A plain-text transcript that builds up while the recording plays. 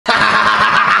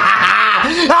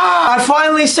Ah, I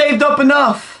finally saved up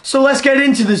enough. So let's get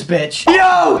into this bitch.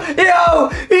 Yo!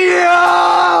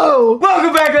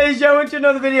 Welcome back, ladies and gentlemen, to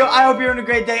another video. I hope you're having a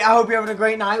great day. I hope you're having a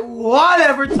great night.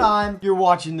 Whatever time you're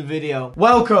watching the video.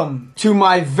 Welcome to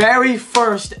my very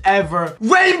first ever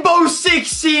Rainbow Six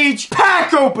Siege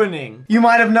pack opening. You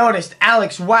might have noticed,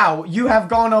 Alex, wow, you have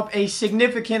gone up a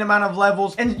significant amount of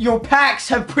levels and your packs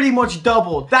have pretty much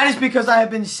doubled. That is because I have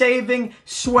been saving,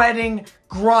 sweating,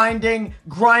 grinding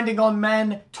on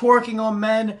men, twerking on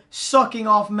men, sucking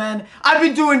off men. I've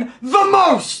been doing the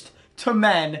most to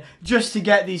men just to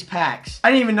get these packs.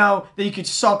 I didn't even know that you could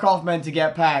suck off men to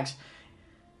get packs.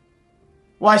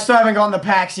 Well, I still haven't gotten the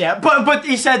packs yet, but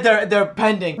he said they're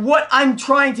pending. What I'm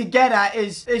trying to get at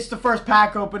is it's the first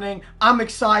pack opening. I'm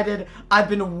excited. I've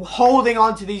been holding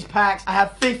on to these packs. I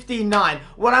have 59.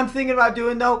 What I'm thinking about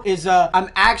doing though is I'm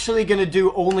actually gonna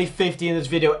do only 50 in this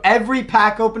video. Every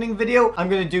pack opening video, I'm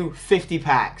gonna do 50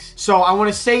 packs. So I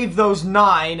want to save those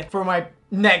 9 for my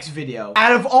next video.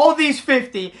 Out of all these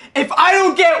 50, if I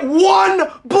don't get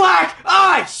one black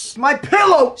ice, my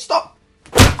pillow, stop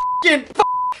f***ing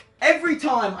every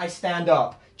time I stand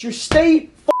up, just stay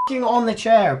f***ing on the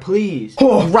chair, please.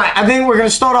 Oh, right, I think we're gonna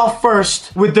start off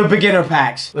first with the beginner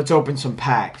packs. Let's open some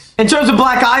packs. In terms of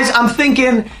black eyes, I'm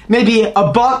thinking maybe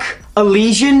a Buck, a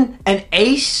Legion, an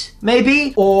Ace,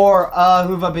 maybe? Or,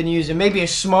 who have I been using? Maybe a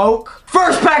Smoke.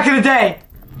 First pack of the day.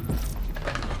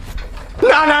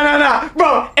 No.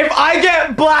 Bro, if I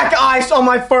get black ice on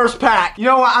my first pack, you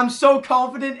know what? I'm so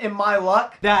confident in my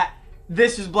luck that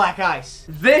this is black ice.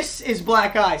 This is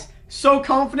black ice. So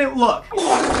confident, look.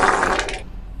 Alright,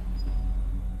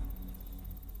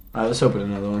 let's open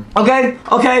another one. Okay.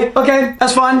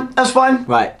 That's fine.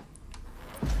 Right.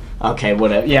 Okay,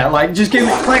 whatever. Yeah, like, just give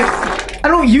me, like, I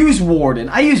don't use Warden.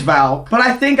 I use Valk, but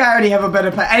I think I already have a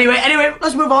better pack. Anyway,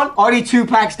 let's move on. Already 2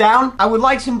 packs down. I would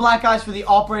like some black ice for the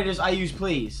operators I use,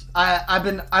 please. I've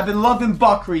been loving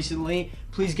Buck recently.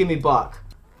 Please give me Buck.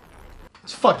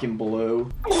 It's fucking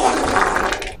blue.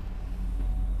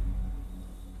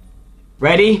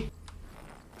 Ready?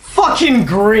 Fucking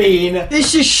green.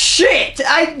 This is shit.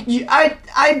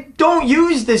 I don't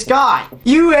use this guy.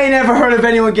 You ain't ever heard of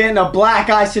anyone getting a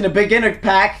black ice in a beginner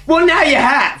pack. Well, now you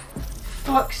have.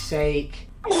 Fuck's sake.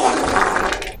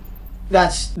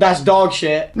 That's dog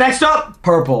shit. Next up,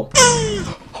 purple.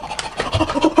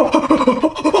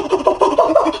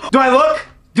 Do I look?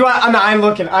 No, I'm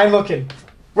looking.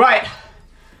 Right.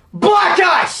 Black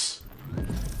ice!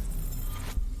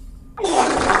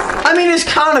 I mean, it's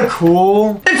kind of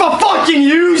cool. If I fucking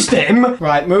used him!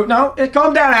 Right, move. No,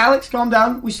 calm down, Alex. Calm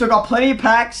down. We still got plenty of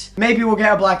packs. Maybe we'll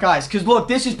get a black ice. Because look,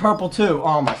 this is purple too.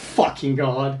 Oh my fucking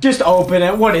god. Just open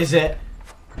it. What is it?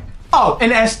 Oh, an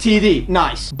STD.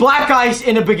 Nice. Black ice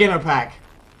in a beginner pack.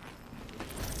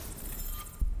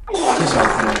 Just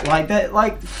open it. Like that,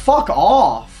 like, fuck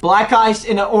off. Black ice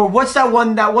in a, or what's that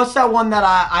one that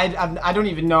I don't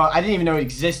even know, I didn't even know it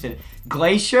existed.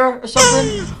 Glacier or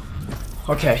something?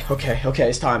 Okay,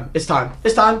 it's time. Ladies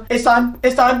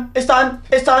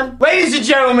and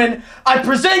gentlemen, I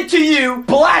present to you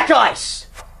black ice.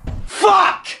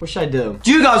 Fuck! What should I do?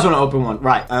 Do you guys want to open one?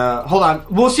 Right, hold on.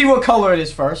 We'll see what color it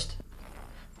is first.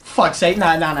 Fuck's sake,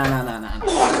 nah.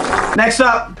 Next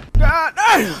up.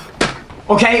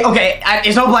 Okay,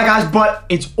 it's not black ice, but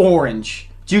it's orange.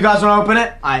 Do you guys want to open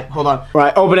it? Alright, hold on.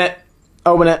 Right, open it.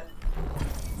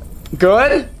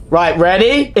 Good? Right,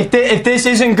 ready? If this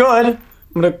isn't good, I'm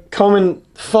gonna come and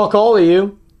fuck all of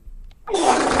you.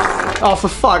 Oh, for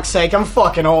fuck's sake, I'm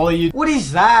fucking all of you. What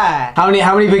is that? How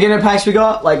many beginner packs we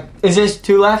got? Like, is this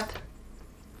 2 left?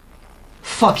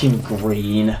 Fucking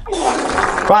green.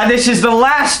 Right, this is the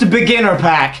last beginner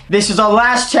pack. This is our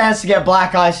last chance to get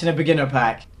black ice in a beginner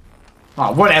pack.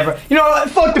 Oh, whatever. You know what?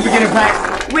 Fuck the beginner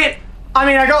packs. I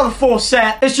mean, I got the full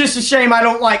set. It's just a shame I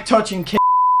don't like touching kids.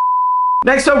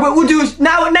 Next up, we'll do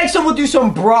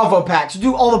some Bravo packs.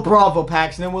 We'll do all the Bravo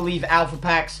packs, and then we'll leave Alpha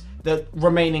packs, the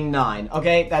remaining 9.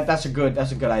 Okay? That's a good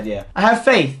idea. I have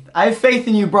faith. I have faith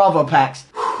in you, Bravo packs.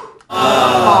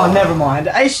 Oh, never mind.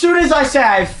 As soon as I say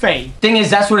I have faith. Thing is,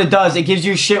 that's what it does. It gives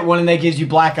you shit one and then gives you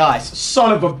black ice.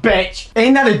 Son of a bitch.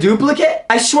 Ain't that a duplicate?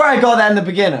 I swear I got that in the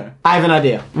beginner. I have an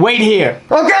idea. Wait here.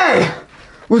 Okay.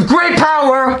 With great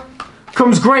power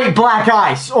comes great black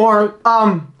ice. Or,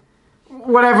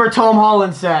 whatever Tom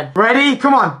Holland said. Ready?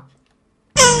 Come on.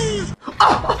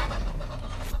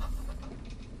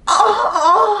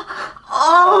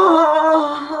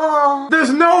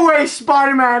 There's no way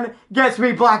Spider-Man gets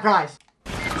me black ice.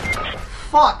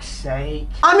 Fuck's sake.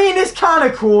 I mean, it's kind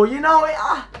of cool, you know?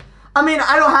 I mean,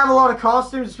 I don't have a lot of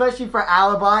costumes, especially for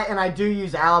Alibi, and I do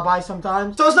use Alibi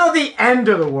sometimes. So it's not the end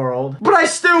of the world, but I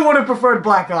still would have preferred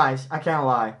Black Eyes. I can't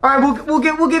lie. All right, we'll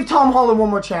give Tom Holland one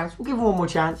more chance. We'll give him one more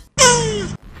chance.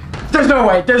 There's no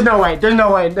way. There's no way. There's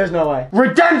no way. There's no way.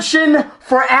 Redemption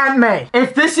for Aunt May.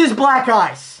 If this is Black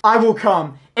Ice, I will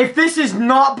come. If this is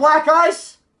not Black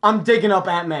Ice, I'm digging up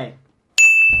Aunt May.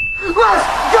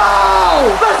 Let's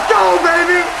go! Let's go,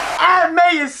 baby! Aunt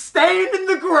May is staying in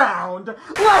the ground.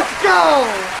 Let's go!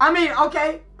 I mean,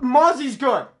 okay, Mozzie's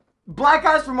good. Black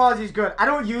Eyes for Mozzie's good. I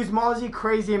don't use Mozzie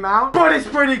crazy amount, but it's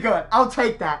pretty good. I'll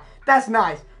take that. That's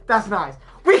nice. That's nice.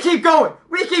 We keep going.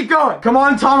 We keep going. Come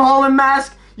on, Tom Holland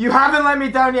mask. You haven't let me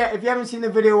down yet. If you haven't seen the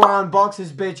video where I unbox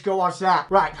this bitch, go watch that.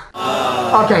 Right.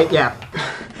 Okay, yeah.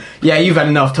 Yeah, you've had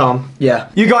enough, Tom. Yeah.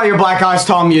 You got your Black Eyes,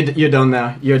 Tom. You're done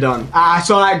now. You're done. I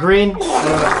saw that green.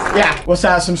 Yeah. What's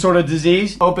that? Some sort of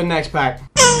disease? Open next pack.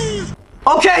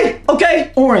 Okay.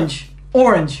 Okay. Orange.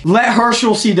 Orange. Let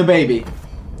Herschel see the baby.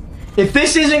 If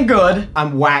this isn't good,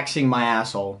 I'm waxing my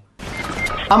asshole.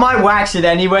 I might wax it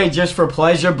anyway, just for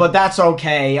pleasure, but that's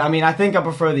okay. I mean, I think I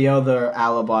prefer the other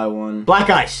Alibi one. Black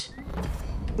Ice.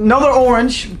 Another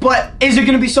orange, but is it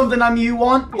gonna be something you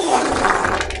want?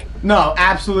 No,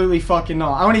 absolutely fucking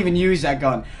not. I don't even use that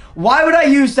gun. Why would I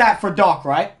use that for Doc,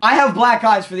 right? I have Black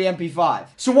Eyes for the MP5.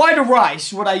 So why the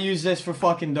rice would I use this for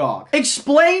fucking Doc?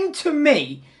 Explain to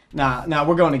me. Nah,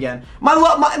 we're going again. My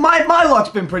luck's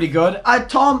been pretty good.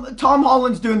 Tom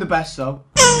Holland's doing the best, though.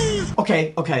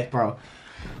 Okay, bro.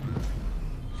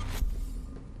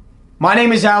 My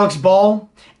name is Alex Ball,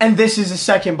 and this is the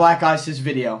second Black Ice's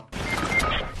video.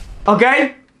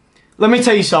 Okay? Let me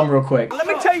tell you something real quick. Let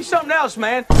me tell you something else,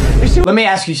 man. Let me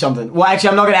ask you something. Well, actually,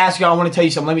 I'm not gonna ask you. I want to tell you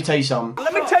something. Let me tell you something.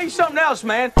 Let me tell you something else,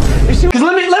 man. Cause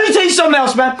let me tell you something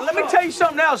else, man. Let me tell you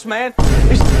something else, man.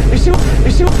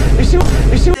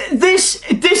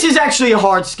 This is actually a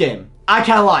hard skin. I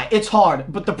can't lie, it's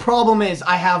hard, but the problem is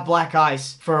I have Black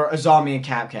Ice for Azami and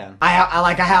Capcan. I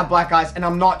have Black Ice, and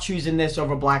I'm not choosing this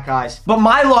over Black Ice. But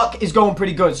my luck is going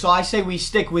pretty good, so I say we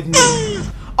stick with me.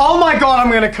 Oh my god,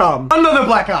 I'm gonna come. Another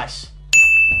Black Ice.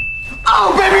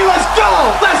 Oh baby, let's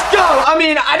go! Let's go! I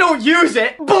mean, I don't use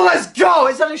it, but let's go!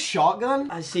 Is that a shotgun?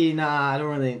 I see, nah, I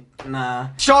don't really, nah.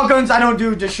 Shotguns, I don't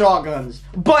do the shotguns.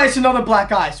 But it's another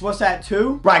Black Ice. What's that,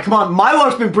 2? Right, come on, my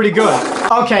luck's been pretty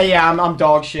good. Okay, yeah, I'm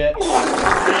dog shit.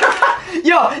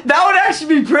 Yo, that would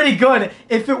actually be pretty good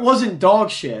if it wasn't dog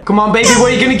shit. Come on, baby,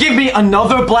 what, are you gonna give me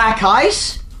another Black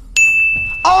Ice?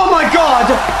 Oh my god!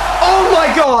 Oh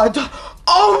my god!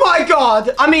 Oh my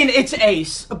god! I mean, it's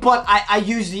Ace, but I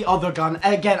use the other gun.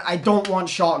 Again, I don't want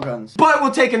shotguns. But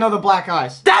we'll take another Black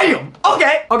Ice. Damn!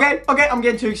 Okay. I'm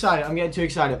getting too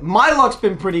excited. My luck's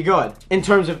been pretty good in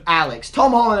terms of Alex.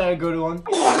 Tom Holland had a good one.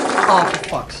 Oh, for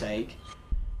fuck's sake.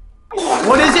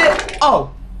 What is it?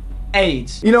 Oh,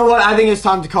 AIDS. You know what? I think it's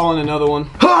time to call in another one.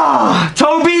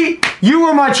 Toby, you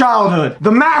were my childhood.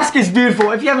 The mask is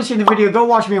beautiful. If you haven't seen the video, go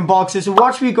watch me unbox this and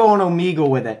watch me go on Omegle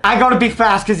with it. I gotta be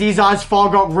fast because these eyes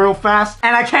fog up real fast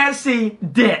and I can't see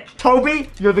dick. Toby,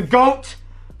 you're the GOAT.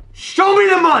 Show me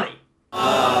the money.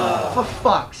 For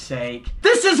fuck's sake.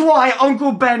 This is why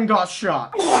Uncle Ben got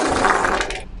shot.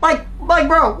 Like,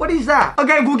 bro, what is that?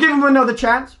 Okay, we'll give him another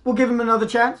chance.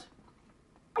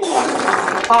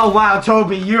 Oh wow,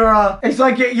 Toby, it's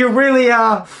like you're really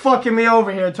fucking me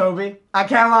over here, Toby. I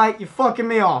can't lie, you're fucking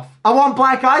me off. I want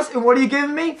Black Ice, and what are you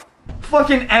giving me?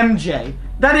 Fucking MJ.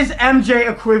 That is MJ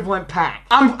equivalent pack.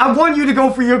 I want you to go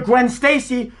for your Gwen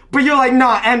Stacy, but you're like,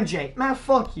 nah, MJ. Man,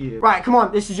 fuck you. Right, come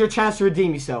on, this is your chance to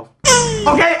redeem yourself.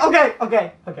 Okay.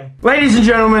 Ladies and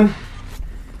gentlemen,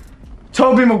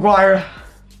 Tobey Maguire,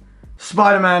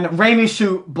 Spider-Man, Raimi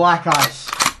suit, Black Ice.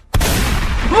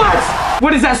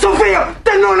 What is that? Sophia!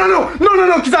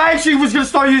 No, because I actually was gonna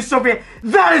start using Sophia.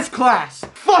 That is class.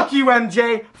 Fuck you,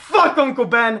 MJ. Fuck Uncle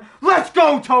Ben. Let's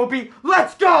go, Toby.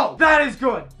 Let's go. That is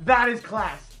good. That is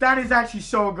class. That is actually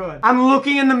so good. I'm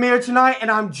looking in the mirror tonight and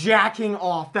I'm jacking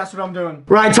off. That's what I'm doing.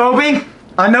 Right, Toby?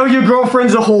 I know your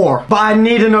girlfriend's a whore, but I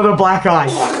need another Black Eye.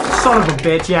 Son of a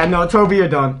bitch. Yeah, no, Toby, you're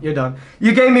done. You're done.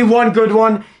 You gave me one good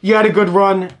one. You had a good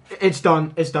run. It's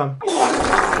done. It's done.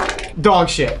 Dog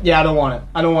shit. Yeah, I don't want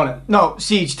it. No,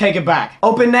 Siege, take it back.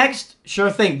 Open next?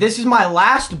 Sure thing. This is my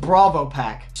last Bravo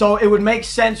pack. So it would make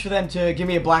sense for them to give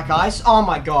me a Black Ice. Oh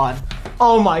my god.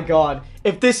 Oh my god.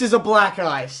 If this is a Black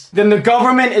Ice, then the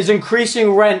government is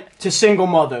increasing rent to single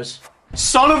mothers.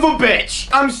 Son of a bitch.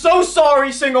 I'm so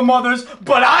sorry, single mothers,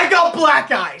 but I got black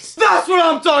ice. That's what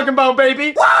I'm talking about,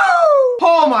 baby. Woo!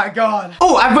 Oh my god.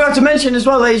 Oh, I forgot to mention as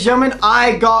well, ladies and gentlemen,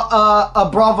 I got a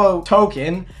Bravo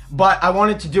token, but I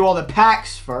wanted to do all the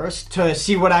packs first to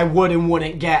see what I would and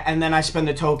wouldn't get, and then I spend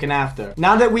the token after.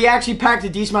 Now that we actually packed a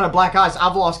decent amount of black ice,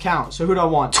 I've lost count. So who do I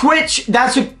want? Twitch,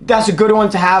 that's a good one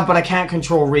to have, but I can't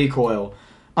control recoil.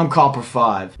 I'm Copper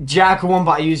 5. Jackal one,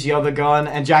 but I use the other gun,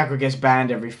 and Jackal gets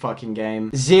banned every fucking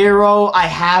game. Zero, I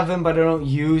have him, but I don't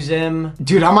use him.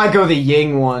 Dude, I might go the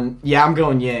Ying one. Yeah, I'm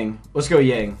going Ying. Let's go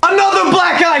Ying. Another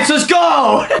black ice, let's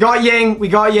go! Got Ying, we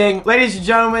got Ying. Ladies and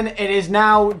gentlemen, it is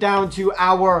now down to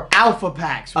our alpha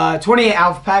packs. 28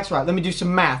 alpha packs, right, let me do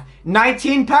some math.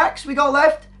 19 packs we got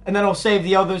left. And then I'll save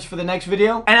the others for the next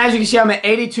video. And as you can see, I'm at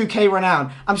 82k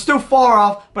renown. I'm still far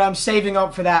off, but I'm saving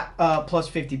up for that plus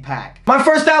 50 pack. My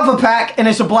first alpha pack, and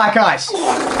it's a black ice.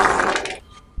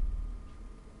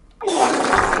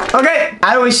 Okay,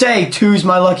 I always say 2's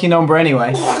my lucky number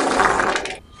anyway.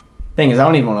 Thing is, I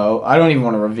don't even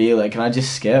want to reveal it. Can I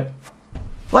just skip?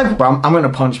 Like, bro, I'm gonna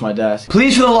punch my desk.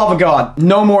 Please, for the love of God,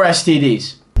 no more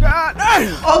STDs.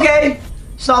 Okay,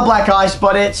 it's not black ice,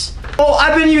 but it's... Oh,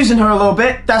 I've been using her a little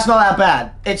bit. That's not that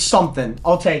bad. It's something.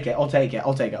 I'll take it. I'll take it.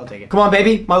 I'll take it. I'll take it. Come on,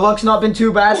 baby. My luck's not been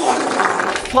too bad.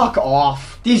 Fuck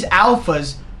off. These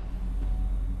alphas.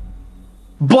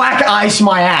 Black ice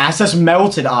my ass. That's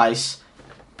melted ice.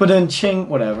 But then ching,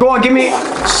 whatever. Go on, give me...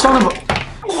 Son of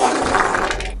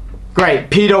a... Great.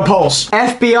 Pedo Pulse.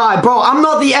 FBI. Bro, I'm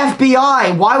not the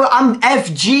FBI. Why would... I'm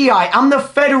FGI. I'm the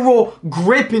Federal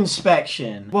Grip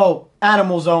Inspection. Well,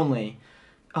 animals only.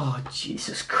 Oh,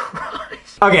 Jesus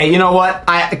Christ. Okay, you know what?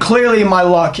 Clearly my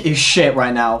luck is shit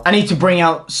right now. I need to bring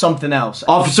out something else.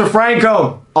 Officer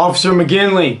Franco. Officer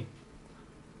McGinley.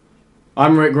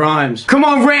 I'm Rick Grimes. Come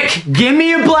on, Rick. Give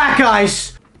me a black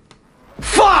ice.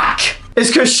 Fuck!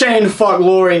 It's cause Shane fucked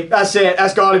Lori. That's it.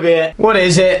 That's gotta be it. What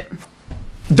is it?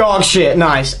 Dog shit.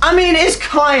 Nice. I mean, it's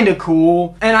kinda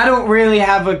cool. And I don't really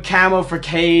have a camo for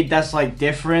Cade that's like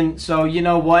different. So, you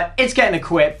know what? It's getting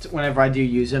equipped whenever I do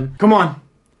use him. Come on.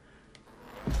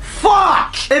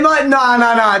 Fuck! It might,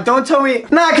 nah, don't tell me,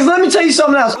 nah, cause let me tell you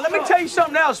something else. Let me tell you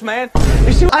something else, man.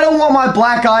 I don't want my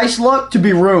black ice look to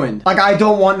be ruined. Like, I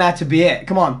don't want that to be it.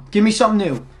 Come on, give me something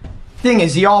new. Thing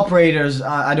is, the operators,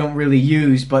 I don't really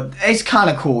use, but it's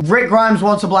kinda cool. Rick Grimes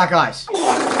wants a black ice.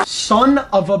 Son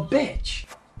of a bitch.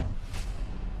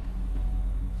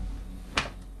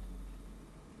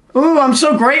 Ooh, I'm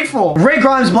so grateful. Rick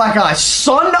Grimes black ice.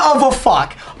 Son of a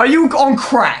fuck. Are you on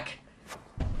crack?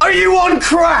 Are you on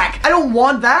crack? I don't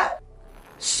want that.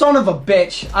 Son of a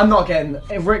bitch. I'm not getting...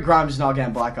 Rick Grimes is not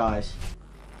getting black eyes.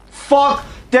 Fuck.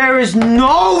 There is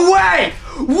no way.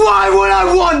 Why would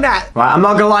I want that? Right, I'm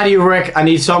not gonna lie to you, Rick. I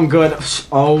need something good.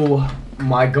 Oh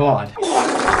my god.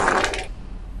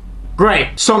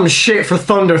 Great. Some shit for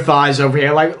thunder thighs over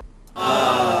here. Like...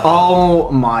 Oh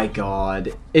my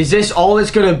god. Is this all it's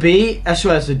gonna be? I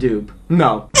swear it's a dupe.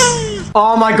 No.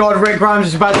 Oh my god, Rick Grimes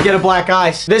is about to get a black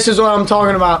ice. This is what I'm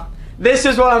talking about. This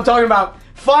is what I'm talking about.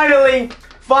 Finally,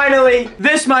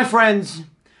 this, my friends,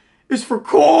 is for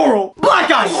Coral. Black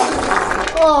ice!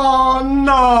 Oh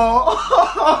no.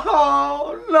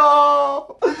 Oh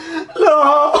no.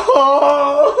 No.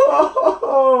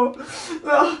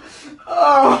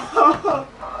 Oh.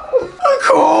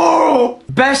 Coral!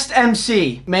 Best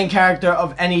MC, main character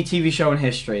of any TV show in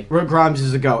history. Rick Grimes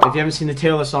is a GOAT. If you haven't seen the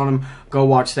tier list on him, go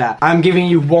watch that. I'm giving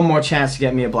you one more chance to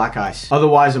get me a black ice.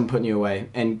 Otherwise, I'm putting you away.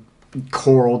 And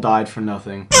Coral died for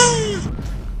nothing.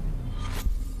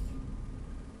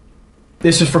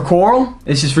 This is for Coral.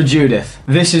 This is for Judith.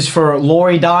 This is for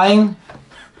Lori dying.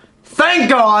 Thank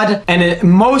God! And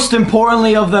most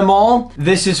importantly of them all,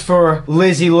 this is for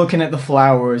Lizzie looking at the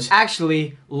flowers.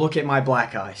 Actually, look at my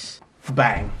black ice.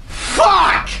 Bang.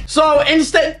 Fuck! So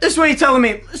instead, this is what you're telling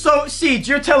me. So, Siege,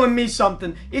 you're telling me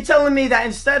something. You're telling me that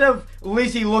instead of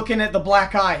Lizzie looking at the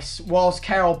black ice whilst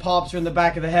Carol pops her in the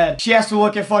back of the head, she has to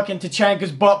look at fucking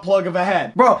Tachanka's butt plug of a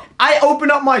head. Bro, I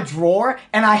open up my drawer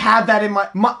and I have that in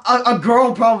a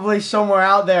girl probably somewhere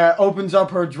out there opens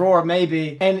up her drawer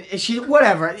maybe and she,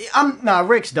 whatever. Nah,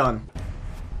 Rick's done.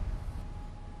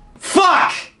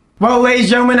 Fuck! Well, ladies and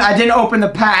gentlemen, I didn't open the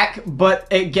pack, but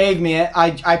it gave me it.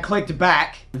 I clicked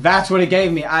back. That's what it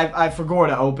gave me. I forgot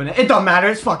to open it. It don't matter.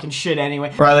 It's fucking shit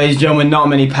anyway. Right, ladies and gentlemen, not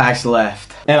many packs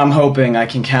left. And I'm hoping I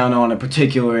can count on a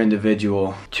particular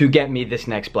individual to get me this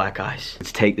next black ice.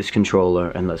 Let's take this controller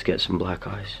and let's get some black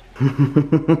ice.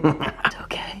 It's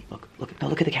okay. Look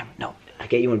at the camera. No. I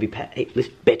get you want to be pet. Hey,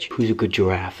 listen, bitch. Who's a good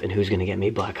giraffe and who's gonna get me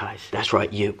black ice? That's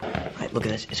right, you. Right, look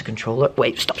at this. It's a controller.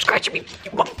 Wait, stop scratching me.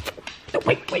 No,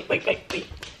 wait.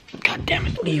 God damn. damn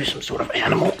it. What are you, some sort of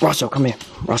animal? Rosso, come here.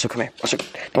 Rosso, come here. Rosso,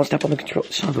 don't step on the control.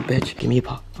 Son of a bitch. Give me a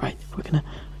paw. All right, we're gonna...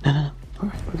 No. All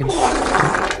right, we're gonna...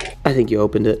 I think you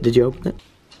opened it. Did you open it?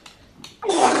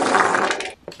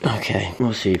 Okay,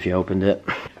 we'll see if you opened it.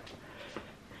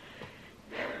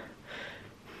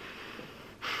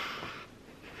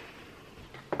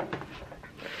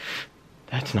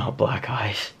 That's not black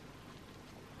ice.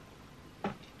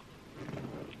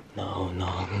 No.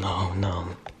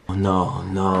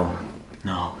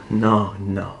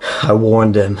 I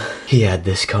warned him. He had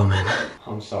this coming.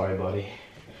 I'm sorry, buddy.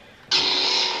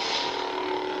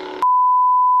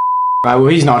 Right, well,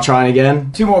 he's not trying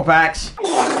again. 2 more packs.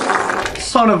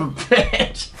 Son of a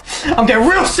bitch. I'm getting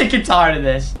real sick and tired of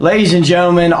this. Ladies and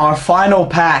gentlemen, our final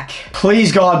pack.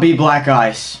 Please God be black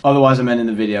ice. Otherwise, I'm ending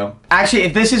the video. Actually,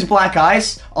 if this is black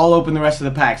ice, I'll open the rest of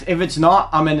the packs. If it's not,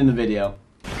 I'm ending the video.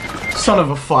 Son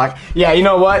of a fuck. Yeah, you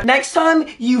know what? Next time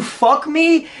you fuck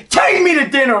me, take me to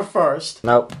dinner first.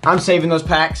 Nope. I'm saving those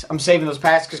packs. I'm saving those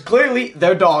packs because clearly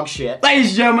they're dog shit. Ladies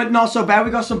and gentlemen, not so bad.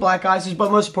 We got some black ices, but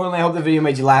most importantly, I hope the video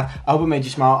made you laugh. I hope it made you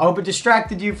smile. I hope it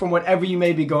distracted you from whatever you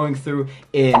may be going through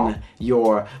in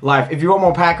your life. If you want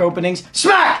more pack openings,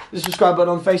 smack the subscribe button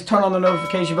on the face, turn on the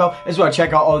notification bell, as well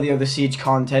check out all the other Siege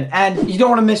content. And you don't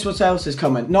want to miss what else is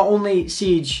coming. Not only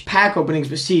Siege pack openings,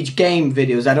 but Siege game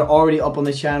videos that are already up on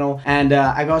this channel. And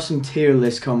I got some tier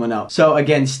lists coming up. So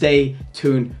again, stay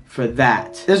tuned for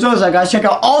that. As well as that, guys, check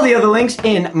out all the other links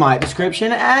in my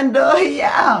description. And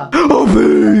yeah. Oh,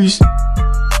 peace.